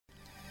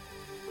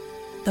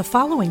The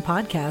following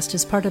podcast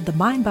is part of the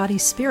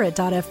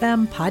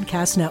MindBodySpirit.fm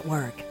podcast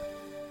network.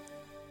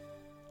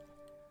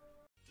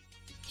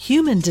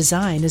 Human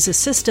design is a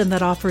system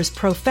that offers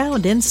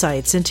profound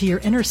insights into your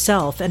inner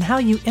self and how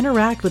you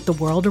interact with the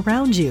world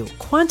around you.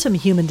 Quantum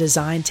human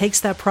design takes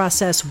that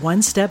process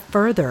one step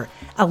further,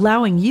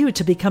 allowing you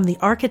to become the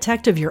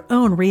architect of your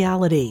own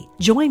reality.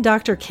 Join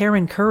Dr.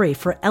 Karen Curry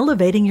for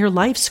Elevating Your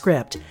Life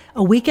Script,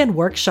 a weekend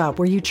workshop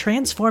where you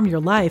transform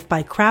your life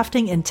by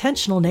crafting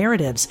intentional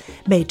narratives,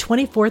 May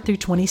 24 through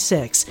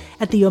 26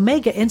 at the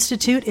Omega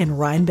Institute in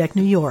Rhinebeck,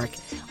 New York.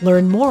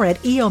 Learn more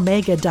at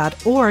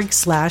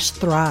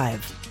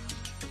eomega.org/thrive.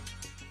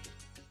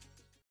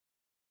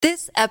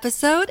 This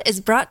episode is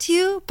brought to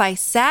you by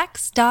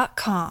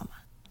Saks.com.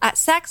 At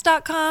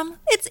Saks.com,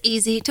 it's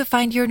easy to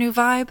find your new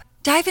vibe.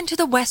 Dive into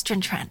the Western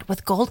trend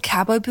with gold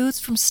cowboy boots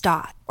from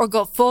Stott, or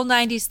go full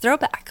 90s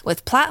throwback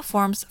with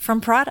platforms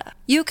from Prada.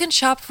 You can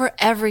shop for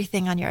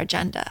everything on your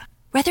agenda,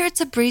 whether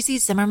it's a breezy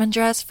Zimmermann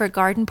dress for a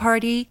garden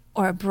party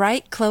or a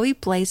bright Chloe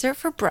blazer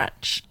for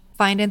brunch.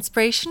 Find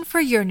inspiration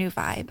for your new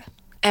vibe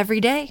every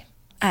day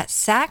at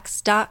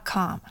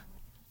Saks.com.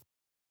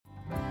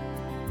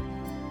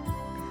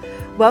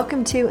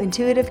 Welcome to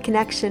Intuitive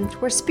Connection,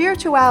 where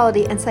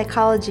spirituality and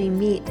psychology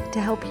meet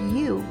to help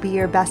you be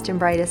your best and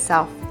brightest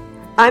self.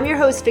 I'm your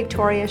host,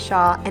 Victoria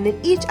Shaw, and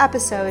in each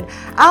episode,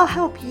 I'll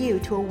help you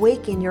to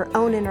awaken your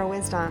own inner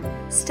wisdom,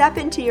 step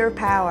into your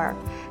power,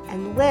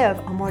 and live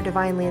a more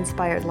divinely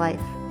inspired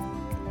life.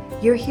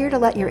 You're here to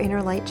let your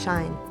inner light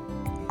shine.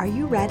 Are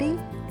you ready?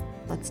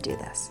 Let's do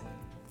this.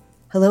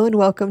 Hello and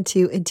welcome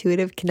to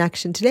Intuitive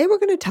Connection. Today we're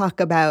going to talk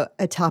about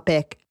a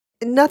topic,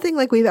 nothing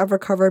like we've ever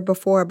covered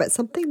before, but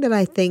something that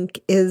I think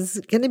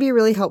is going to be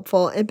really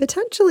helpful and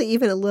potentially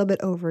even a little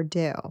bit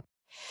overdue.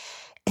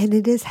 And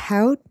it is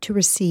how to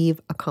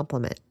receive a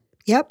compliment.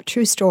 Yep,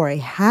 true story.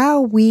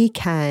 How we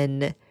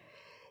can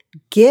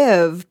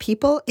give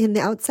people in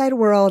the outside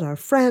world, our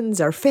friends,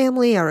 our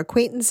family, our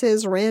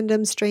acquaintances,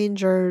 random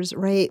strangers,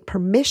 right,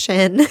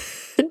 permission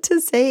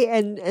to say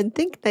and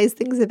think nice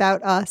things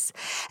about us,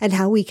 and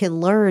how we can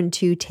learn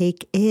to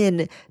take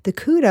in the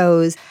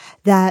kudos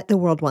that the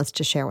world wants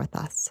to share with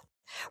us.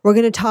 We're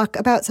going to talk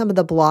about some of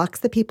the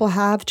blocks that people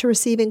have to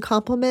receiving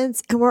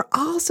compliments, and we're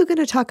also going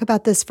to talk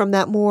about this from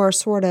that more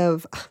sort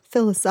of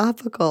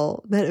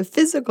philosophical,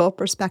 metaphysical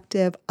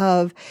perspective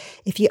of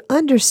if you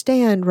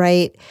understand,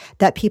 right,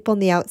 that people in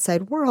the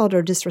outside world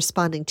are just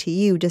responding to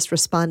you, just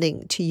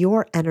responding to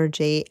your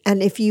energy,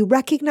 and if you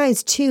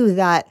recognize too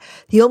that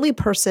the only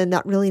person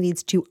that really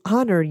needs to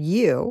honor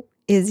you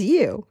is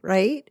you,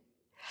 right?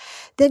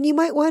 Then you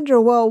might wonder,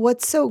 well,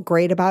 what's so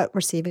great about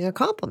receiving a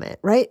compliment,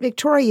 right?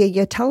 Victoria,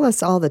 you tell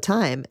us all the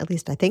time, at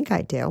least I think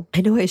I do. I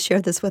know I share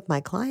this with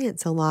my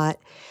clients a lot,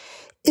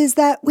 is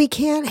that we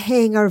can't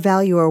hang our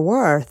value or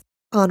worth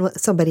on what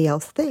somebody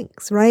else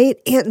thinks, right?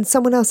 And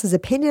someone else's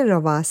opinion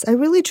of us, I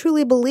really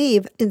truly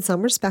believe in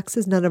some respects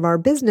is none of our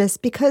business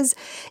because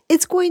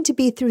it's going to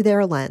be through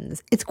their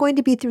lens. It's going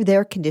to be through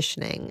their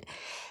conditioning.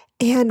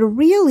 And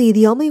really,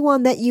 the only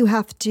one that you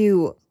have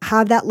to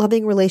have that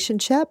loving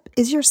relationship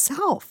is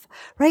yourself,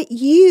 right?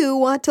 You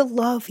want to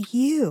love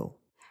you.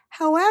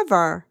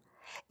 However,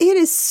 it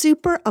is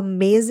super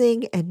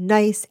amazing and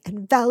nice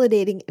and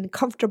validating and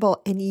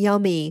comfortable and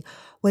yummy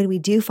when we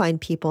do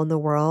find people in the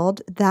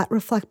world that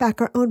reflect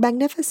back our own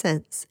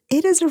magnificence.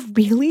 It is a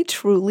really,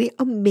 truly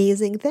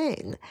amazing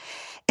thing.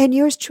 And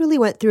yours truly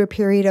went through a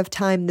period of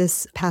time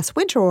this past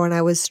winter when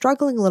I was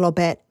struggling a little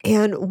bit.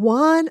 And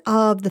one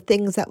of the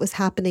things that was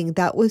happening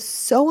that was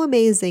so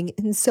amazing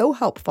and so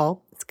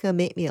helpful, it's going to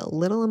make me a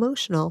little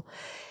emotional,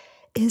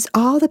 is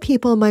all the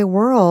people in my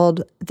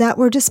world that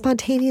were just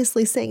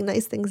spontaneously saying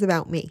nice things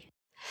about me.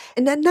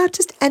 And then not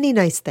just any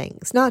nice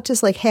things, not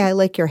just like, hey, I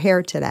like your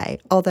hair today.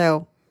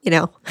 Although,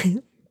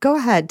 go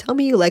ahead, tell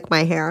me you like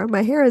my hair.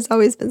 My hair has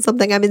always been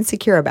something I'm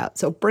insecure about,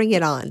 so bring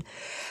it on.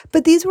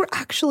 But these were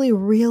actually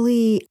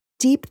really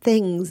deep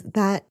things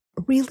that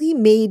really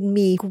made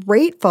me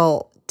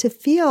grateful to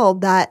feel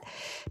that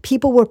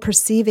people were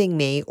perceiving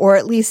me, or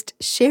at least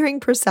sharing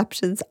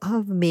perceptions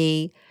of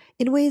me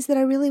in ways that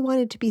I really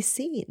wanted to be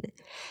seen.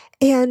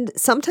 And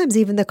sometimes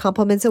even the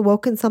compliments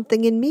awoken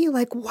something in me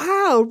like,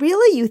 wow,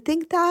 really? You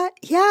think that?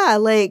 Yeah,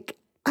 like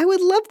I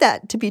would love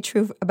that to be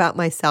true about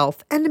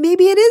myself. And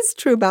maybe it is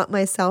true about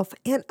myself.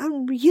 And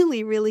I'm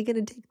really, really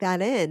going to take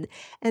that in.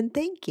 And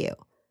thank you.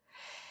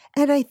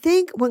 And I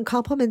think when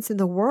compliments in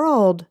the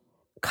world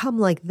come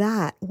like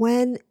that,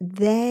 when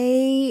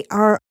they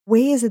are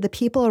ways that the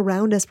people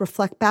around us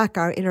reflect back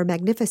our inner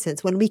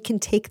magnificence, when we can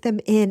take them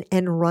in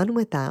and run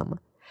with them,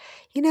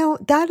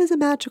 that is a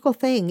magical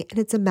thing. And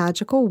it's a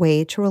magical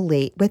way to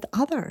relate with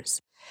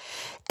others.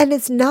 And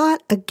it's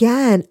not,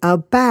 again,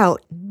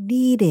 about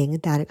needing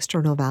that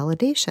external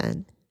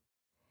validation.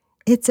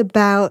 It's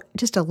about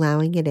just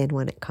allowing it in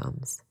when it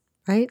comes,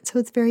 right? So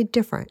it's very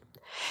different.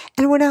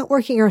 And we're not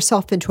working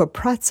ourselves into a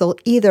pretzel,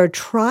 either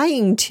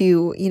trying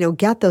to,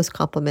 get those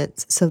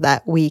compliments so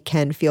that we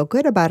can feel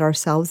good about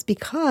ourselves,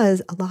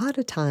 because a lot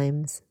of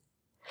times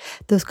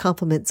Those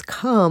compliments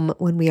come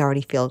when we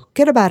already feel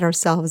good about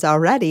ourselves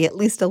already, at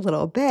least a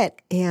little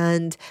bit,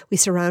 and we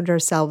surround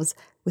ourselves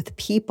with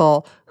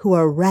people who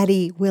are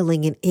ready,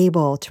 willing, and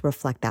able to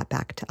reflect that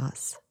back to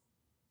us.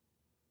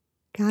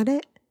 Got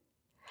it?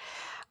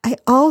 I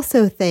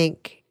also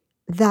think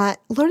that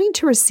learning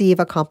to receive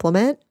a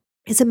compliment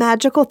is a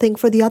magical thing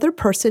for the other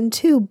person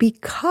too,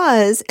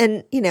 because,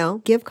 and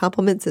give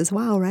compliments as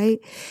well, right?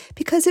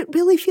 Because it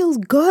really feels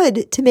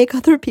good to make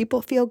other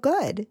people feel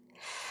good.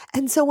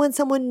 And so when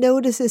someone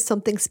notices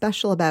something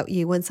special about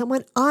you, when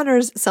someone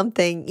honors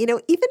something, even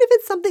if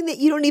it's something that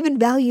you don't even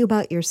value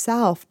about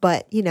yourself,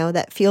 but,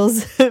 that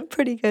feels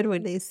pretty good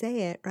when they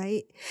say it,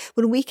 right?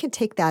 When we can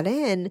take that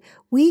in,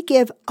 we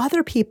give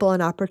other people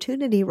an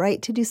opportunity,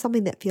 right, to do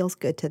something that feels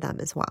good to them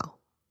as well,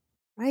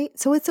 right?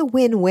 So it's a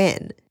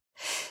win-win.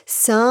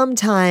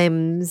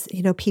 Sometimes,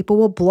 people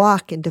will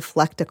block and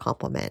deflect a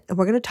compliment. And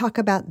we're going to talk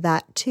about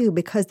that too,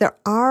 because there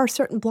are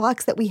certain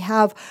blocks that we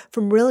have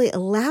from really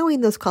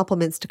allowing those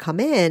compliments to come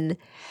in.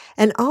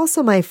 And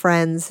also, my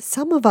friends,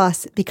 some of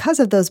us, because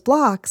of those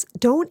blocks,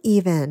 don't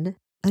even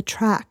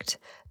attract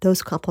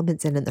those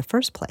compliments in the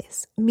first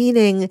place.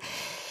 Meaning,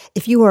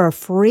 if you are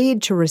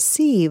afraid to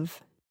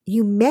receive,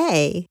 you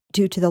may,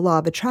 due to the law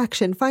of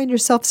attraction, find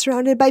yourself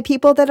surrounded by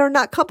people that are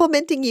not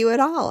complimenting you at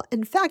all.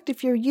 In fact,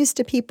 if you're used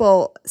to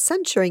people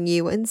censuring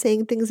you and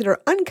saying things that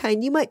are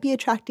unkind, you might be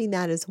attracting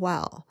that as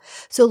well.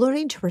 So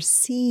learning to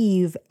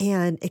receive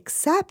and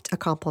accept a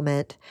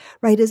compliment,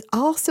 right, is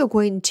also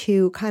going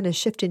to kind of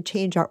shift and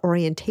change our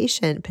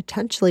orientation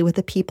potentially with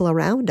the people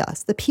around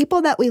us, the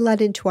people that we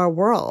let into our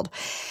world,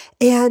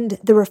 and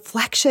the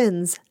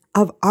reflections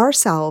of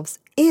ourselves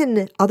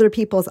in other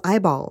people's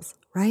eyeballs,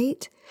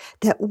 right?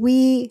 That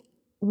we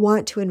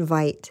want to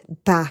invite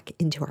back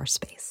into our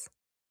space.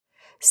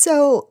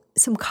 So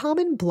some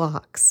common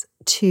blocks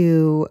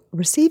to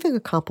receiving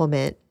a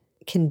compliment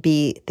can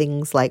be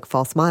things like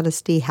false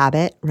modesty,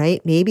 habit,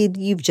 right? Maybe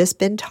you've just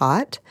been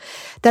taught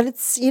that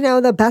it's,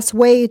 the best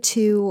way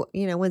to,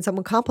 when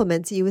someone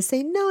compliments you is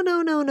say,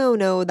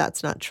 no,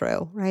 that's not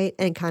true, right?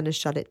 And kind of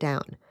shut it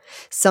down.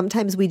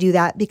 Sometimes we do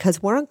that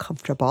because we're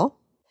uncomfortable.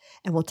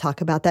 And we'll talk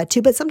about that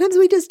too. But sometimes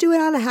we just do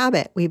it out of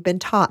habit. We've been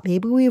taught.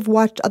 Maybe we've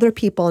watched other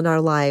people in our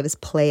lives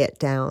play it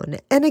down.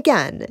 And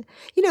again,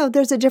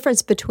 there's a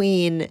difference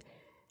between,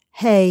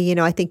 hey,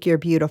 I think you're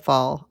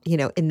beautiful,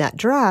 in that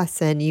dress,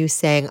 and you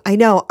saying, I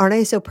know, aren't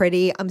I so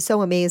pretty? I'm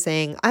so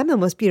amazing. I'm the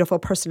most beautiful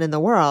person in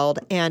the world.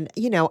 And,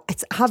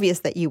 it's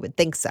obvious that you would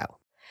think so.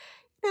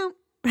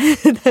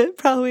 That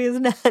probably is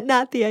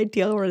not the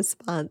ideal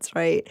response,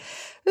 right?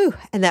 Ooh,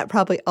 and that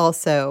probably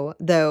also,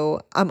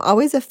 though I'm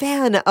always a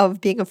fan of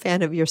being a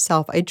fan of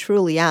yourself, I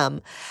truly am.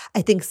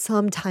 I think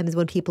sometimes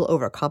when people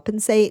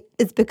overcompensate,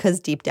 it's because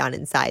deep down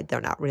inside,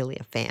 they're not really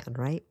a fan,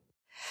 right?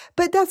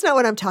 But that's not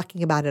what I'm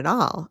talking about at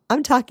all.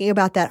 I'm talking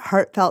about that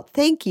heartfelt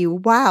thank you.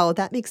 Wow,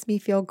 that makes me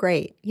feel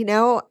great.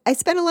 I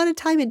spent a lot of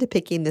time into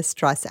picking this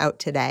dress out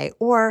today.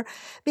 Or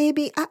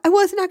maybe I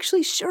wasn't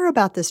actually sure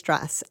about this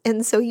dress.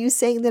 And so you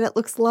saying that it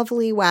looks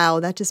lovely, wow,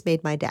 that just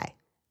made my day,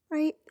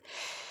 right?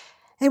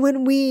 And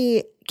when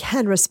we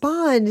can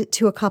respond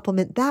to a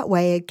compliment that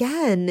way,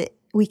 again,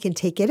 we can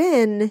take it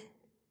in.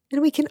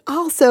 And we can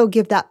also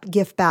give that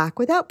gift back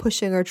without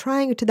pushing or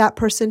trying to that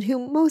person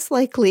who most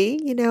likely,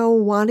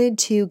 wanted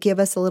to give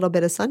us a little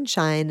bit of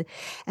sunshine,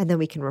 and then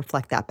we can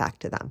reflect that back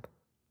to them.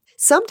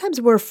 Sometimes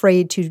we're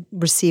afraid to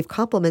receive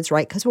compliments,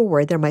 right? Because we're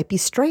worried there might be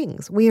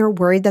strings. We are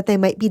worried that they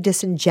might be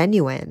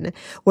disingenuine.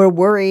 We're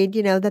worried,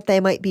 that they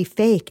might be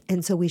fake.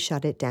 And so we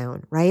shut it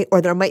down, right? Or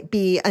there might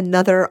be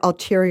another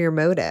ulterior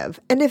motive.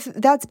 And if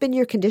that's been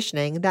your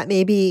conditioning, that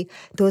maybe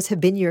those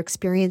have been your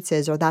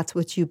experiences or that's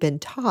what you've been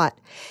taught,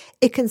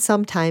 it can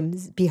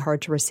sometimes be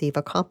hard to receive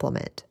a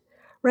compliment.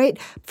 Right?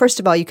 First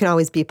of all, you can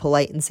always be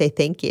polite and say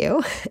thank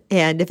you.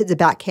 And if it's a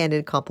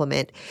backhanded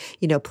compliment,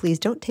 please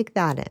don't take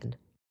that in.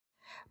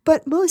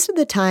 But most of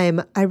the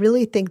time, I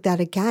really think that,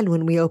 again,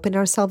 when we open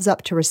ourselves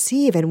up to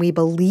receive and we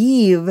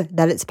believe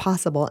that it's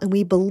possible and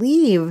we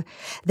believe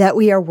that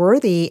we are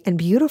worthy and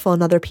beautiful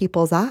in other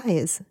people's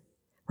eyes,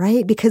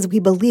 right? Because we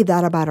believe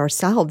that about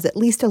ourselves, at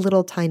least a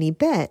little tiny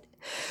bit,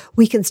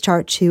 we can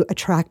start to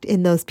attract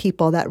in those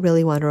people that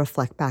really want to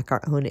reflect back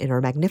our own inner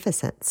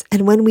magnificence.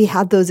 And when we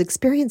have those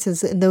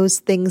experiences and those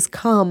things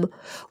come,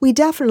 we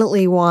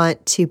definitely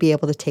want to be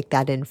able to take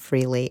that in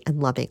freely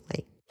and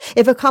lovingly.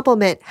 If a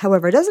compliment,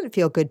 however, doesn't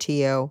feel good to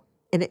you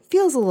and it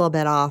feels a little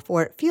bit off,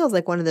 or it feels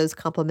like one of those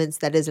compliments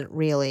that isn't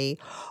really,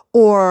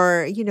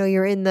 or,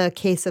 you're in the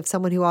case of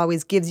someone who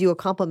always gives you a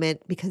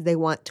compliment because they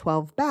want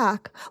 12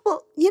 back,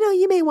 well,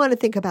 you may want to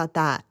think about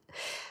that.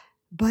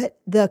 But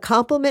the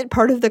compliment,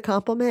 part of the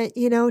compliment,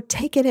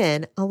 take it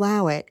in,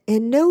 allow it.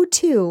 And know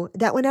too,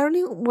 that when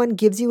anyone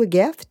gives you a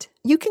gift,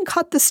 you can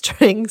cut the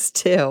strings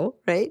too,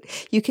 right?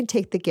 You can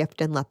take the gift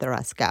and let the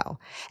rest go.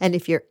 And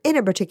if you're in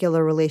a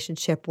particular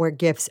relationship where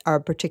gifts are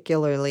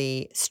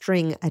particularly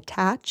string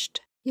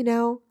attached,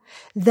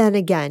 then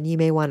again, you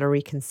may want to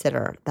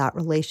reconsider that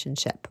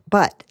relationship.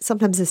 But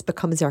sometimes this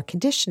becomes our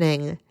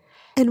conditioning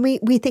and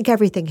we think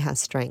everything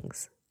has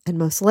strings. And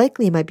most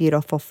likely, my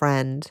beautiful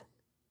friend,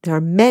 there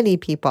are many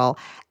people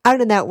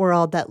out in that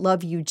world that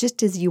love you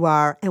just as you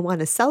are and want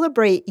to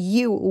celebrate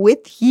you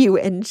with you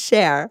and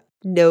share,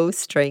 no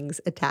strings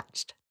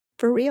attached.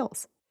 For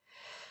reals.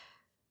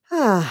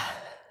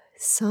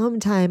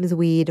 Sometimes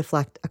we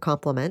deflect a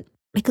compliment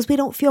because we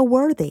don't feel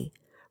worthy,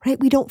 right?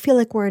 We don't feel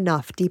like we're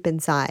enough deep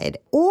inside.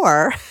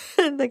 Or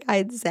the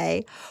guides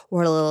say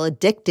we're a little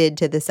addicted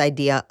to this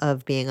idea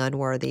of being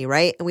unworthy,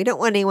 right? And we don't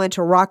want anyone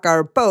to rock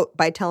our boat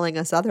by telling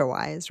us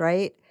otherwise,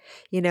 right?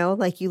 You know,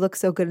 like, you look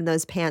so good in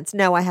those pants.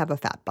 No, I have a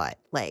fat butt.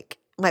 Like,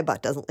 my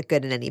butt doesn't look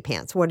good in any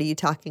pants. What are you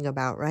talking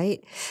about,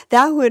 right?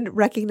 That would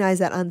recognize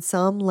that on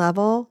some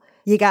level,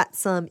 you got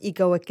some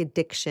egoic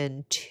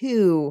addiction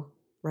to,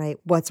 right,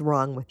 what's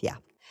wrong with you.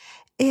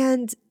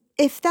 And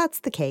if that's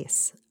the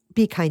case,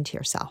 be kind to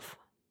yourself,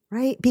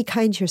 right? Be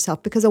kind to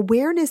yourself, because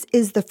awareness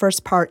is the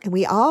first part. And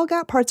we all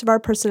got parts of our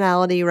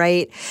personality,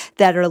 right,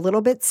 that are a little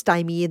bit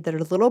stymied, that are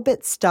a little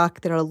bit stuck,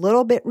 that are a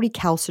little bit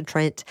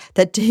recalcitrant,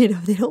 that, they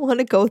don't want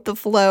to go with the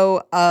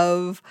flow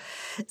of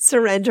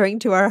surrendering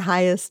to our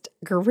highest,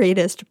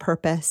 greatest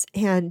purpose.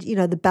 And,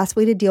 the best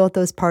way to deal with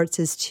those parts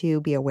is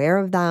to be aware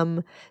of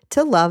them,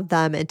 to love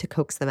them, and to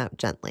coax them out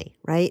gently,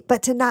 right?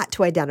 But not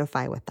to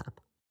identify with them.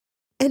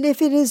 And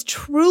if it is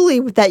truly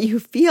that you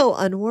feel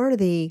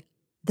unworthy,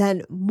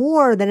 then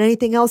more than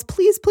anything else,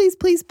 please, please,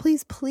 please,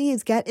 please,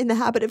 please get in the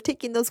habit of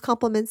taking those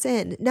compliments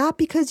in. Not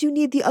because you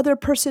need the other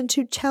person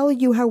to tell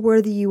you how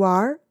worthy you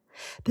are,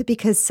 but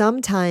because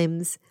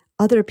sometimes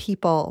other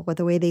people, with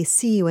the way they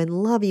see you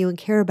and love you and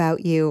care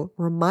about you,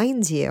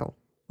 reminds you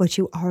what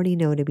you already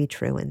know to be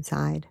true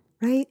inside,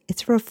 right?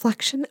 It's a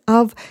reflection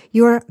of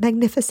your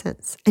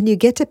magnificence. And you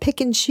get to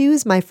pick and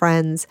choose, my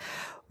friends,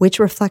 which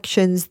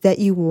reflections that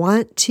you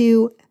want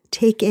to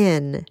take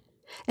in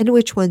and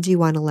which ones you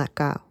want to let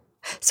go.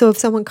 So if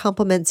someone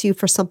compliments you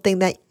for something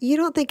that you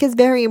don't think is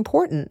very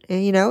important,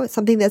 and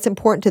something that's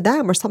important to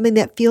them, or something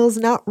that feels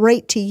not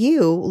right to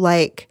you,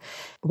 like,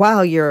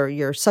 wow,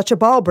 you're such a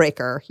ball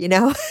breaker,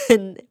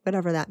 and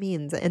whatever that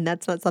means, and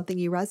that's not something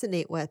you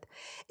resonate with,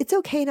 it's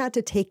okay not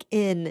to take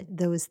in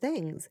those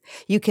things.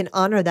 You can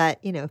honor that,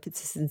 if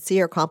it's a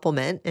sincere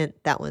compliment, and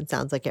that one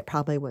sounds like it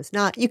probably was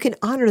not, you can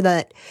honor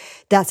that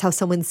that's how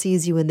someone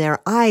sees you in their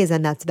eyes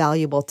and that's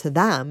valuable to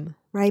them,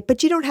 right?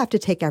 But you don't have to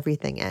take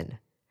everything in.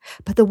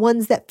 But the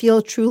ones that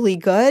feel truly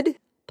good,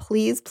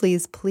 please,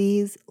 please,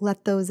 please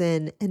let those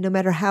in. And no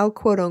matter how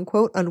quote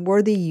unquote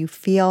unworthy you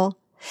feel,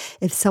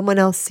 if someone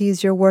else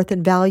sees your worth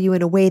and value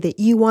in a way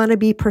that you want to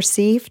be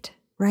perceived,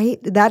 right?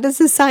 That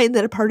is a sign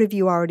that a part of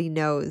you already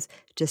knows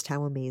just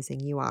how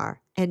amazing you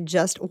are and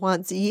just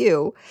wants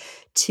you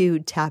to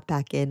tap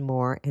back in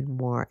more and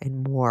more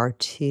and more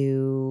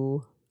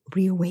to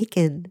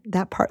reawaken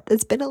that part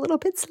that's been a little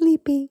bit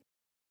sleepy.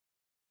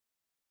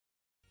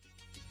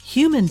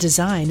 Human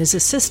design is a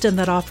system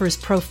that offers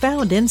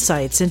profound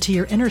insights into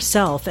your inner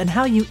self and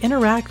how you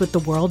interact with the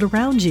world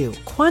around you.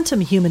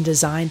 Quantum human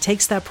design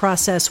takes that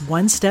process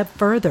one step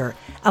further,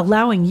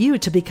 allowing you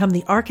to become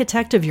the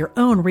architect of your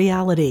own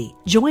reality.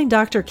 Join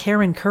Dr.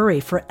 Karen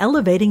Curry for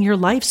Elevating Your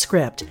Life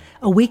Script,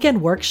 a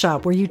weekend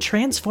workshop where you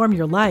transform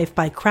your life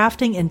by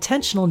crafting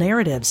intentional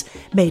narratives,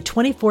 May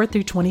 24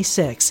 through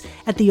 26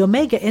 at the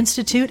Omega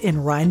Institute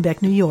in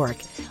Rhinebeck, New York.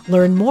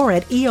 Learn more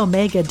at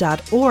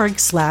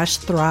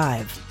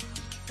eomega.org/thrive.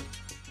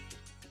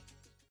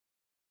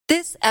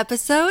 This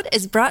episode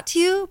is brought to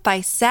you by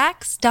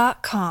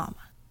Saks.com.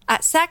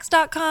 At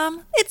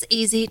Saks.com, it's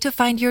easy to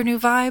find your new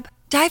vibe.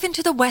 Dive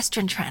into the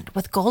Western trend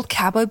with gold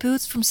cowboy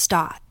boots from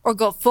Stott, or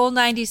go full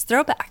 90s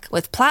throwback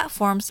with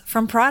platforms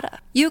from Prada.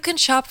 You can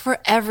shop for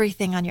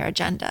everything on your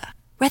agenda,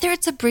 whether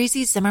it's a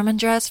breezy Zimmermann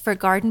dress for a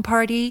garden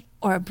party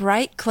or a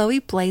bright Chloe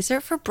blazer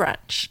for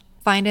brunch.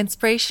 Find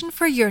inspiration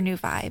for your new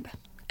vibe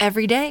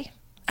every day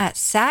at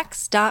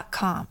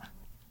Saks.com.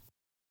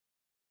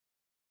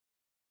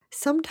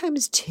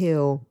 Sometimes,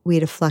 too, we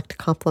deflect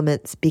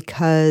compliments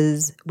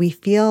because we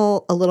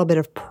feel a little bit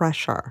of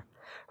pressure,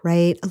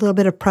 right? A little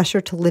bit of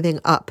pressure to living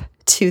up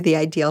to the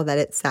ideal that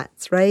it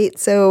sets, right?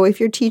 So if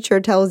your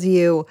teacher tells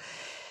you,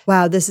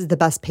 wow, this is the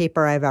best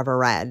paper I've ever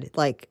read,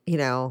 like,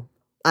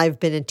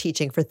 I've been in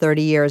teaching for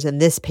 30 years and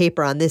this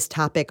paper on this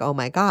topic, oh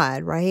my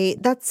God, right?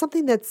 That's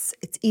something it's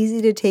easy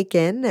to take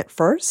in at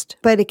first,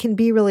 but it can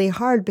be really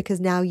hard because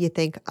now you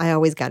think, I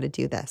always got to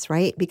do this,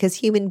 right? Because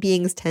human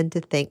beings tend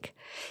to think,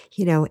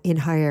 in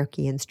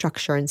hierarchy and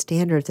structure and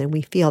standards. And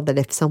we feel that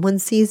if someone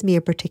sees me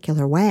a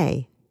particular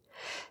way,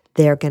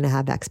 they're going to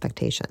have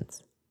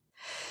expectations.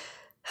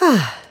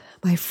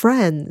 My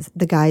friends,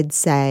 the guides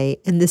say,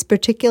 in this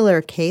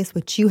particular case,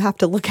 what you have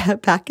to look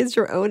at back is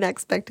your own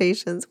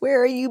expectations.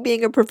 Where are you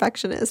being a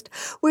perfectionist?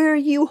 Where are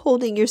you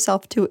holding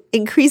yourself to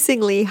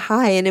increasingly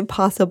high and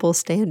impossible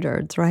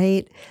standards,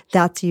 right?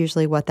 That's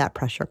usually what that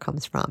pressure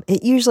comes from.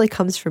 It usually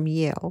comes from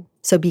you.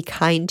 So be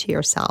kind to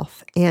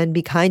yourself and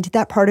be kind to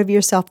that part of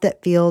yourself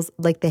that feels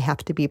like they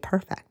have to be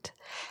perfect.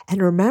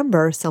 And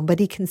remember,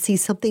 somebody can see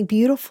something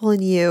beautiful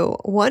in you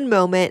one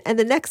moment, and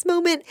the next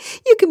moment,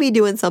 you can be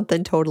doing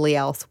something totally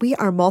else. We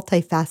are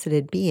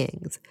multifaceted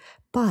beings.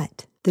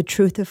 But The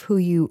truth of who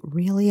you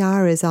really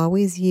are is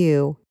always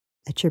you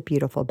at your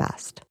beautiful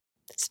best.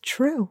 It's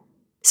true.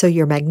 So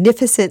your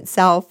magnificent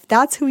self,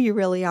 that's who you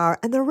really are.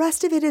 And the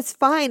rest of it is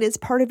fine. It's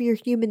part of your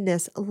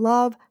humanness.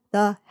 Love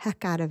the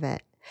heck out of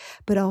it.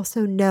 But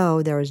also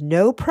know there is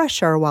no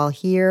pressure while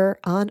here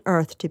on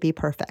earth to be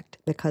perfect,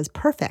 because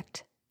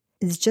perfect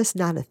is just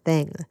not a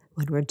thing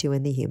when we're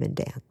doing the human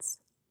dance.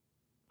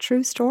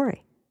 True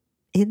story.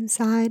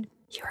 Inside,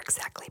 you're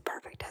exactly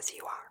perfect as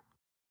you are.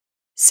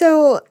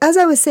 So, as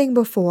I was saying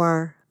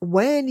before,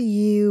 when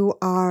you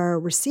are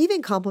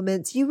receiving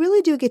compliments, you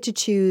really do get to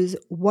choose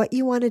what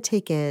you want to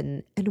take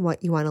in and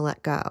what you want to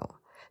let go.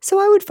 So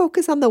I would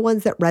focus on the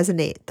ones that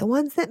resonate, the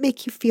ones that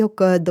make you feel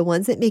good, the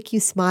ones that make you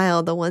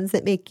smile, the ones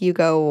that make you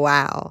go,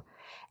 wow,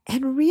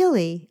 and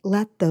really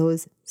let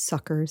those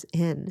suckers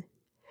in.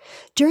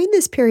 During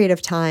this period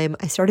of time,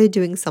 I started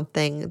doing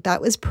something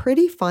that was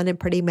pretty fun and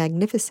pretty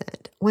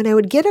magnificent. When I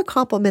would get a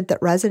compliment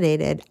that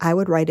resonated, I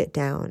would write it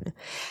down.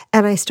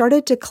 And I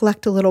started to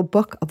collect a little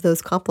book of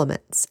those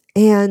compliments.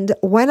 And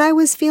when I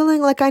was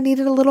feeling like I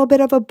needed a little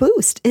bit of a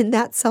boost in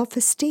that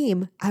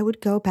self-esteem, I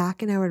would go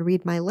back and I would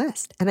read my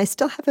list. And I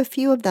still have a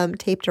few of them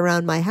taped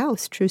around my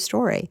house, true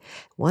story.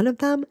 One of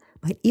them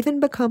might even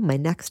become my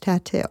next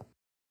tattoo.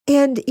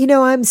 And,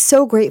 I'm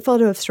so grateful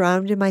to have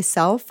surrounded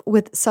myself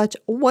with such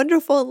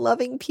wonderful and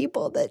loving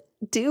people that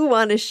do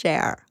want to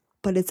share.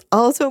 But it's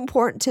also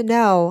important to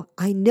know,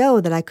 I know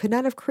that I could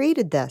not have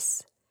created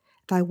this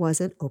if I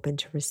wasn't open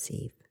to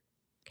receive.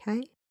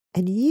 Okay?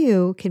 And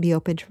you can be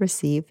open to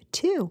receive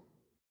too.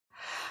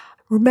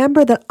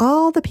 Remember that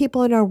all the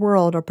people in our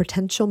world are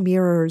potential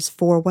mirrors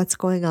for what's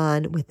going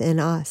on within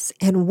us.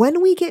 And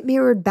when we get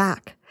mirrored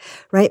back,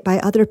 right, by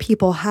other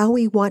people, how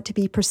we want to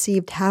be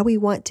perceived, how we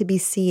want to be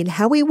seen,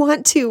 how we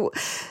want to,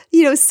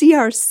 see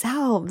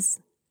ourselves,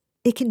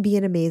 it can be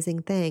an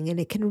amazing thing. And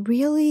it can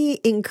really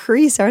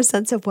increase our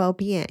sense of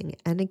well-being.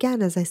 And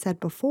again, as I said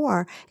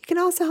before, it can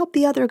also help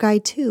the other guy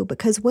too,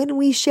 because when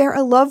we share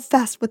a love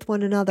fest with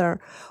one another,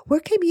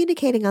 we're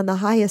communicating on the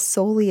highest,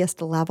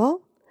 souliest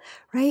level.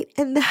 Right?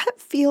 And that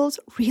feels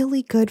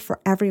really good for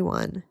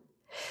everyone.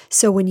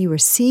 So when you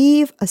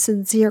receive a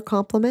sincere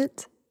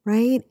compliment,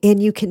 right,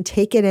 and you can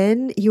take it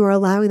in, you are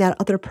allowing that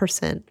other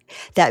person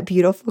that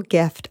beautiful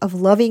gift of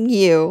loving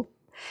you,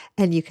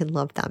 and you can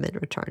love them in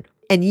return.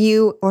 And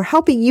you, or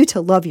helping you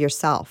to love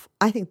yourself.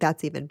 I think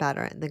that's even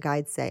better. And the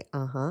guides say,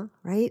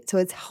 right? So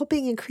it's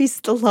helping increase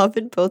the love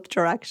in both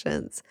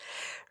directions,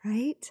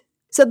 right?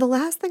 So the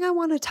last thing I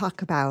want to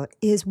talk about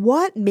is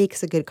what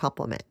makes a good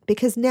compliment,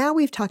 because now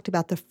we've talked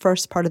about the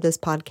first part of this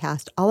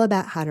podcast, all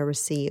about how to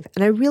receive.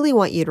 And I really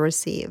want you to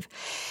receive.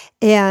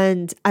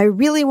 And I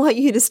really want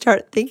you to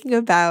start thinking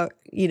about,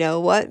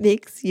 what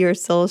makes your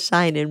soul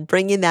shine and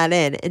bringing that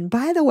in. And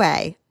by the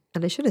way,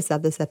 and I should have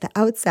said this at the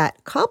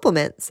outset,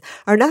 compliments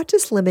are not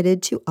just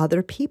limited to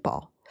other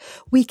people.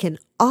 We can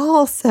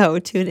also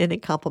tune in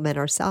and compliment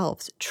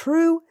ourselves.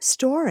 True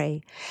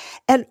story.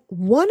 And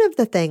one of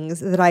the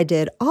things that I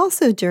did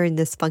also during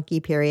this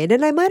funky period,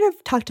 and I might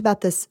have talked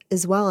about this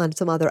as well on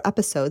some other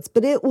episodes,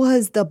 but it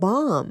was the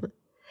bomb,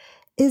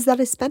 is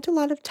that I spent a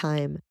lot of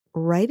time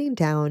writing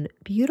down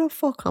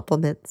beautiful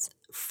compliments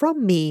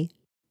from me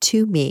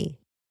to me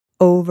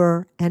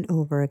over and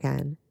over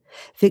again.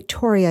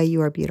 Victoria, you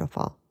are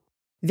beautiful.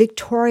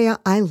 Victoria,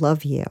 I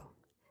love you.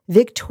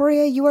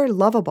 Victoria, you are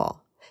lovable.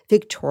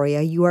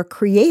 Victoria, you are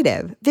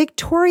creative.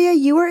 Victoria,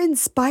 you are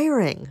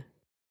inspiring.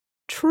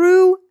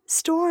 True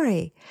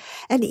story.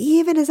 And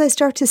even as I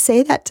start to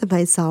say that to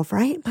myself,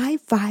 right, my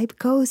vibe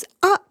goes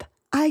up.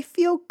 I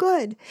feel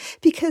good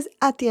because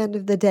at the end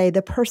of the day,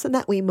 the person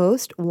that we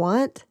most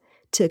want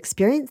to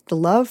experience the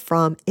love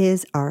from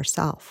is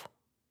ourself.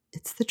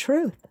 It's the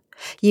truth.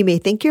 You may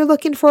think you're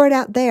looking for it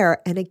out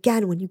there. And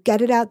again, when you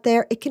get it out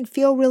there, it can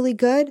feel really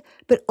good,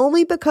 but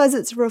only because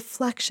it's a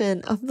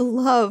reflection of the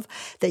love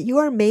that you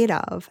are made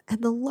of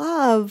and the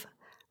love,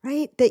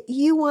 right, that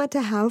you want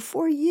to have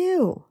for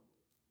you.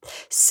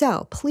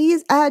 So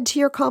please add to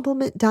your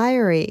compliment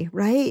diary,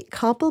 right?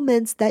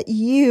 Compliments that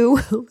you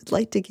would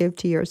like to give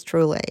to yours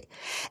truly.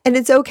 And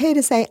it's okay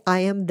to say, I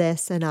am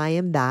this and I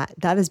am that.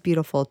 That is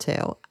beautiful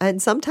too.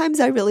 And sometimes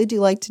I really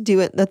do like to do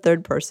it in the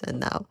third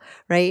person though,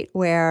 right?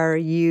 Where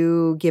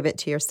you give it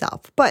to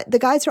yourself. But the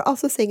guides are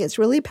also saying it's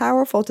really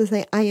powerful to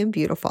say, I am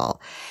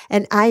beautiful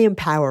and I am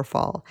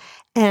powerful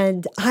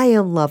and I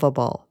am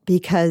lovable,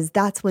 because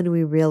that's when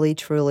we really,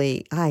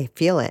 truly, I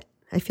feel it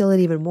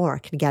even more,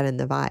 can get in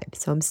the vibe.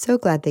 So I'm so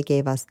glad they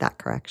gave us that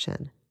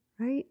correction,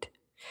 right?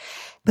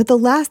 But the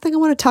last thing I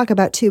want to talk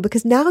about too,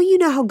 because now you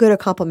know how good a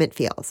compliment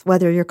feels,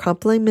 whether you're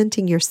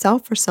complimenting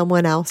yourself or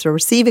someone else or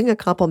receiving a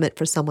compliment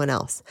for someone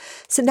else.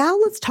 So now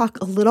let's talk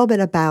a little bit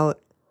about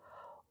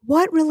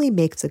what really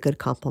makes a good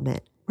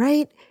compliment,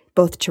 right?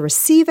 Both to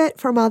receive it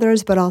from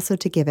others, but also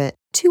to give it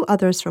to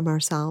others from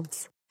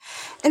ourselves.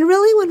 And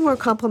really when we're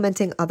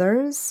complimenting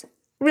others,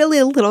 really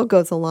a little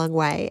goes a long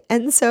way.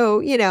 And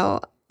so,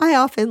 I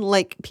often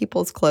like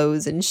people's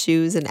clothes and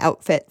shoes and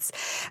outfits,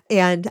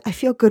 and I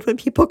feel good when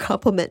people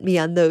compliment me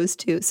on those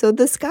too. So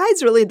the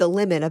sky's really the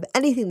limit of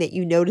anything that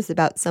you notice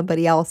about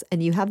somebody else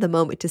and you have the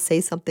moment to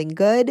say something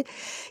good.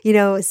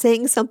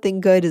 Saying something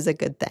good is a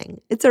good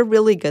thing. It's a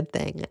really good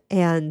thing.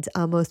 And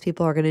most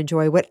people are going to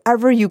enjoy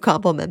whatever you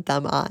compliment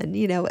them on,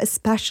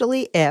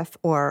 especially if,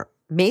 or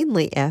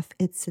mainly if,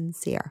 it's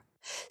sincere.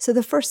 So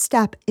the first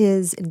step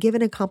is in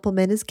giving a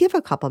compliment is give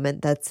a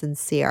compliment that's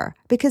sincere,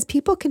 because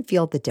people can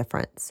feel the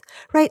difference,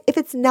 right? If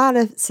it's not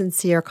a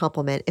sincere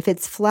compliment, if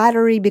it's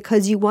flattery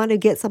because you want to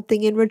get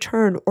something in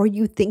return or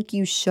you think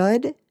you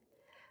should,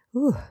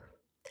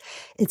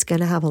 it's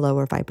going to have a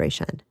lower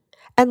vibration.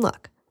 And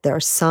look, there are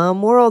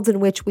some worlds in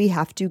which we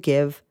have to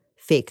give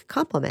fake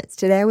compliments.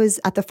 Today I was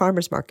at the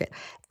farmer's market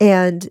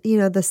and,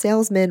 the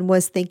salesman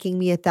was thanking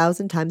me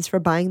 1,000 times for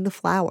buying the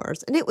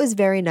flowers. And it was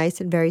very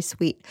nice and very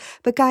sweet.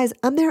 But guys,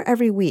 I'm there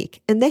every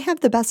week and they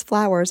have the best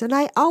flowers and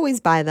I always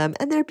buy them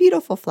and they're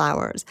beautiful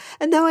flowers.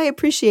 And though I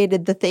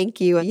appreciated the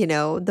thank you,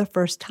 the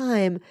first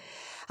time,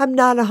 I'm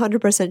not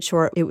 100%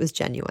 sure it was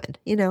genuine.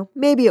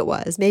 Maybe it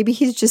was. Maybe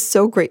he's just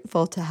so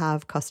grateful to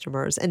have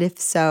customers. And if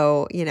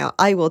so,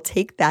 I will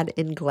take that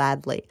in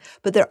gladly.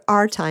 But there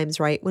are times,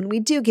 right, when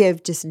we do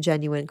give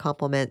disingenuine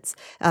compliments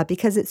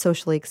because it's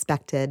socially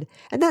expected.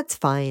 And that's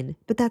fine.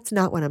 But that's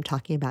not what I'm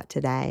talking about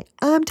today.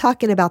 I'm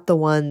talking about the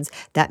ones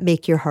that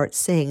make your heart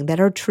sing,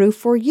 that are true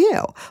for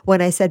you.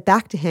 When I said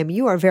back to him,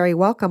 "You are very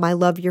welcome. I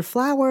love your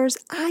flowers,"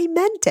 I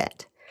meant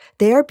it.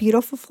 They are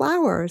beautiful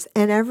flowers.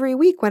 And every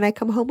week when I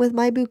come home with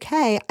my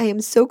bouquet, I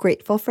am so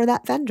grateful for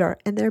that vendor.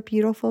 And they're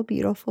beautiful,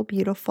 beautiful,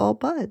 beautiful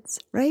buds,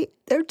 right?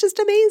 They're just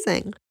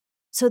amazing.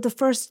 So the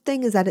first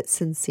thing is that it's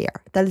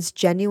sincere, that it's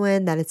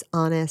genuine, that it's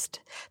honest,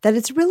 that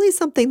it's really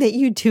something that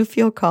you do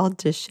feel called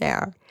to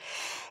share.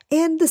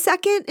 And the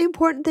second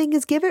important thing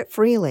is give it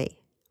freely.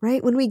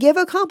 Right? When we give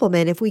a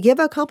compliment, if we give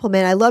a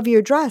compliment, "I love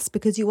your dress,"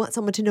 because you want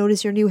someone to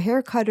notice your new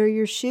haircut or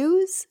your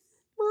shoes,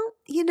 well,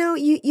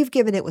 you've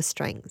given it with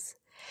strings.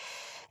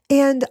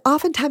 And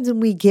oftentimes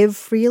when we give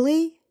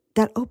freely,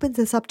 that opens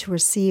us up to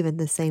receive in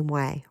the same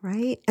way,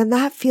 right? And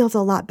that feels a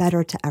lot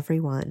better to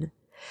everyone.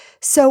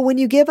 So when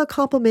you give a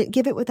compliment,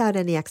 give it without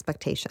any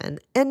expectation.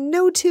 And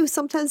know too,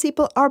 sometimes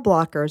people are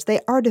blockers. They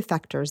are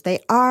defectors.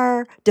 They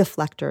are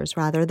deflectors,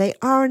 rather. They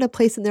are in a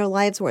place in their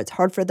lives where it's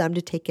hard for them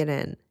to take it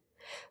in.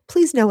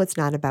 Please know it's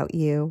not about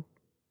you.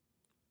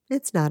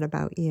 It's not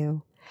about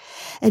you.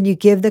 And you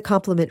give the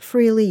compliment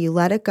freely, you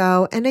let it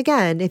go. And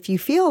again, if you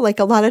feel like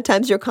a lot of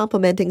times you're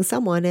complimenting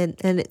someone and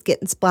it's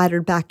getting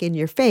splattered back in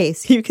your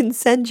face, you can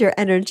send your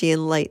energy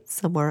and light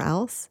somewhere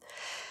else.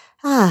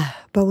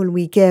 But when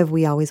we give,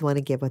 we always want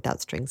to give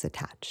without strings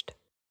attached.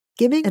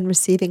 Giving and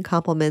receiving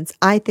compliments,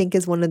 I think,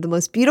 is one of the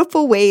most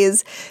beautiful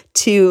ways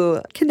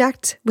to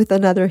connect with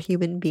another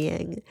human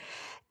being.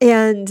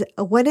 And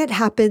when it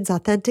happens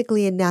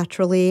authentically and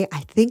naturally, I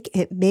think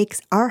it makes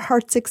our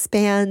hearts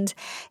expand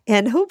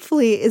and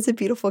hopefully is a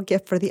beautiful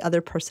gift for the other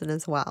person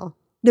as well.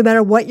 No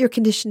matter what your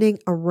conditioning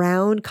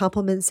around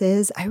compliments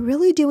is, I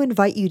really do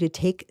invite you to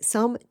take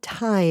some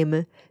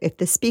time, if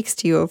this speaks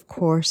to you, of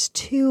course,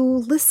 to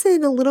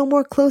listen a little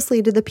more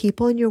closely to the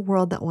people in your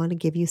world that want to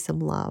give you some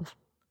love,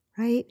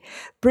 right?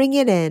 Bring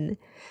it in.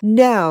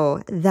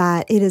 Know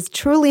that it is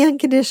truly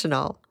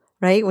unconditional.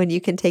 Right? When you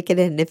can take it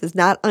in. If it's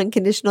not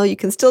unconditional, you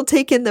can still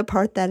take in the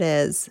part that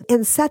is.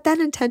 And set that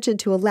intention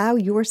to allow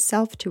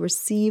yourself to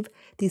receive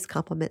these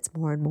compliments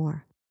more and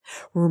more.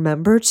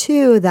 Remember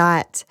too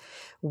that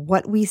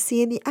what we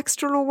see in the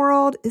external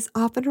world is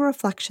often a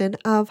reflection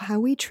of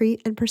how we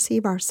treat and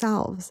perceive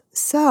ourselves.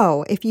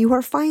 So if you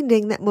are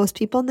finding that most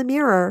people in the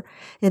mirror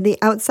in the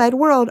outside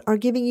world are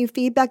giving you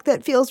feedback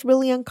that feels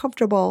really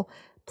uncomfortable,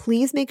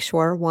 please make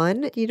sure,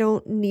 one, you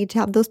don't need to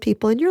have those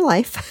people in your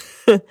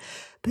life.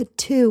 But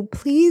two,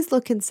 please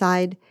look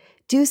inside.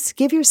 Do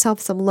give yourself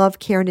some love,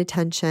 care, and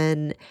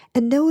attention.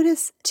 And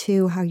notice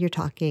too how you're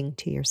talking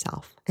to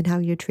yourself and how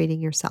you're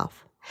treating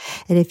yourself.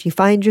 And if you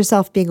find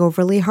yourself being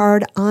overly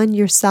hard on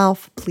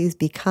yourself, please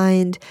be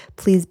kind,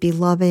 please be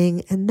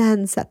loving, and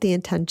then set the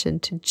intention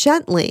to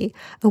gently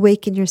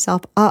awaken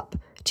yourself up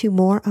to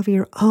more of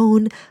your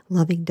own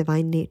loving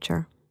divine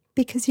nature,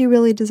 because you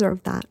really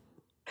deserve that.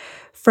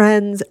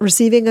 Friends,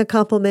 receiving a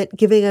compliment,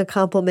 giving a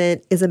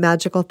compliment is a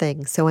magical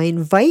thing. So I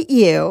invite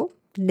you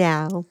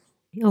now,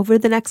 over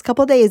the next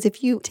couple of days,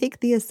 if you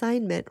take the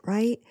assignment,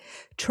 right,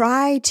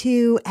 try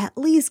to at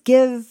least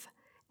give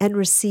and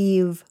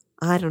receive,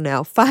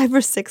 5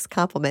 or 6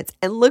 compliments,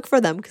 and look for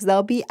them because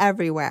they'll be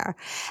everywhere.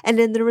 And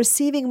in the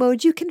receiving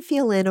mode, you can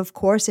feel in, of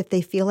course, if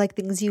they feel like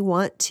things you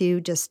want to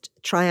just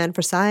try on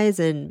for size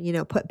and,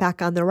 put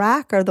back on the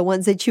rack, or the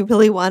ones that you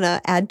really want to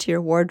add to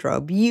your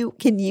wardrobe. You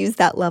can use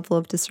that level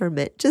of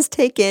discernment. Just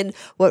take in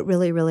what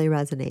really, really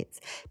resonates.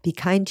 Be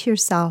kind to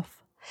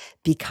yourself,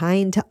 be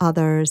kind to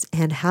others,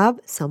 and have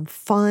some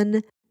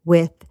fun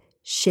with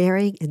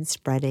sharing and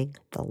spreading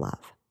the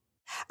love.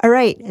 All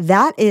right,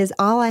 that is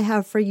all I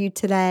have for you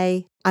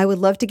today. I would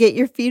love to get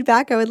your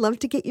feedback. I would love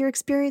to get your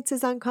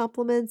experiences on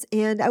compliments.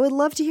 And I would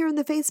love to hear in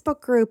the Facebook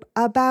group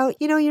about,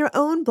 your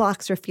own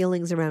blocks or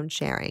feelings around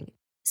sharing.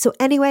 So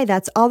anyway,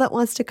 that's all that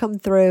wants to come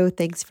through.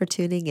 Thanks for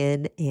tuning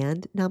in,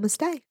 and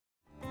namaste.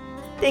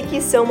 Thank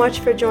you so much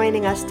for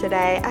joining us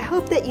today. I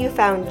hope that you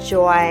found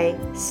joy,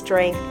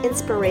 strength,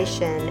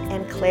 inspiration,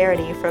 and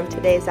clarity from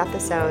today's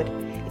episode.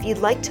 If you'd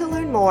like to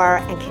learn more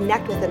and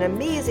connect with an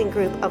amazing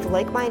group of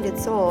like-minded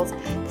souls,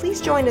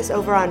 please join us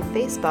over on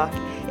Facebook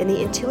in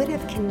the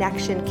Intuitive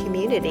Connection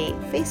Community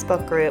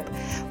Facebook group,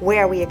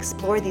 where we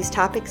explore these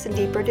topics in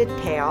deeper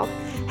detail,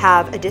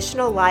 have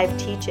additional live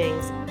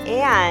teachings,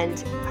 and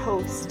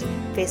host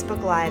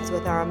Facebook Lives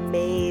with our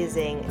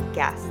amazing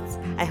guests.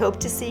 I hope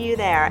to see you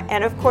there.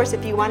 And of course,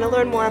 if you want to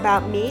learn more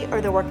about me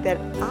or the work that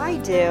I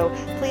do,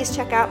 please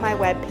check out my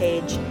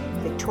webpage,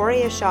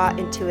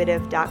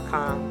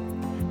 victoriashawintuitive.com.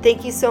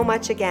 Thank you so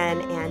much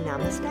again, and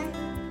namaste.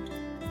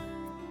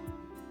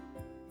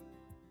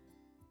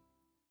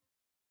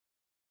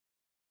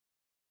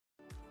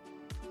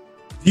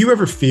 Do you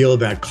ever feel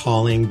that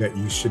calling that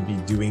you should be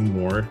doing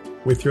more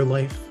with your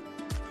life?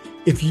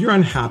 If you're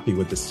unhappy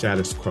with the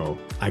status quo,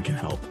 I can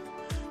help.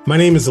 My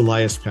name is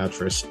Elias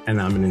Patras,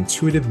 and I'm an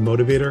intuitive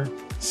motivator,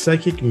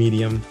 psychic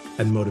medium,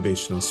 and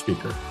motivational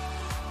speaker.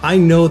 I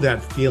know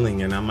that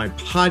feeling, and on my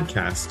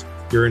podcast,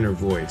 Your Inner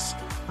Voice,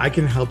 I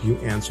can help you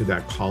answer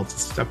that call to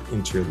step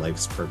into your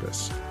life's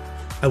purpose.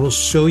 I will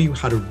show you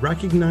how to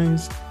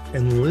recognize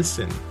and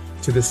listen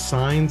to the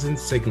signs and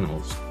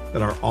signals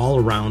that are all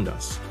around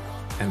us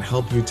and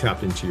help you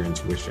tap into your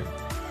intuition.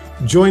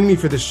 Join me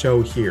for the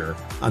show here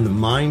on the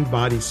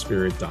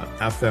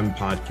mindbodyspirit.fm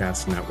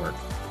podcast network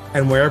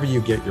and wherever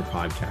you get your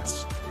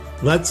podcasts.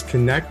 Let's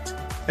connect,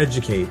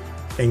 educate,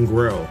 and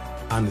grow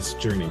on this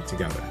journey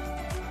together.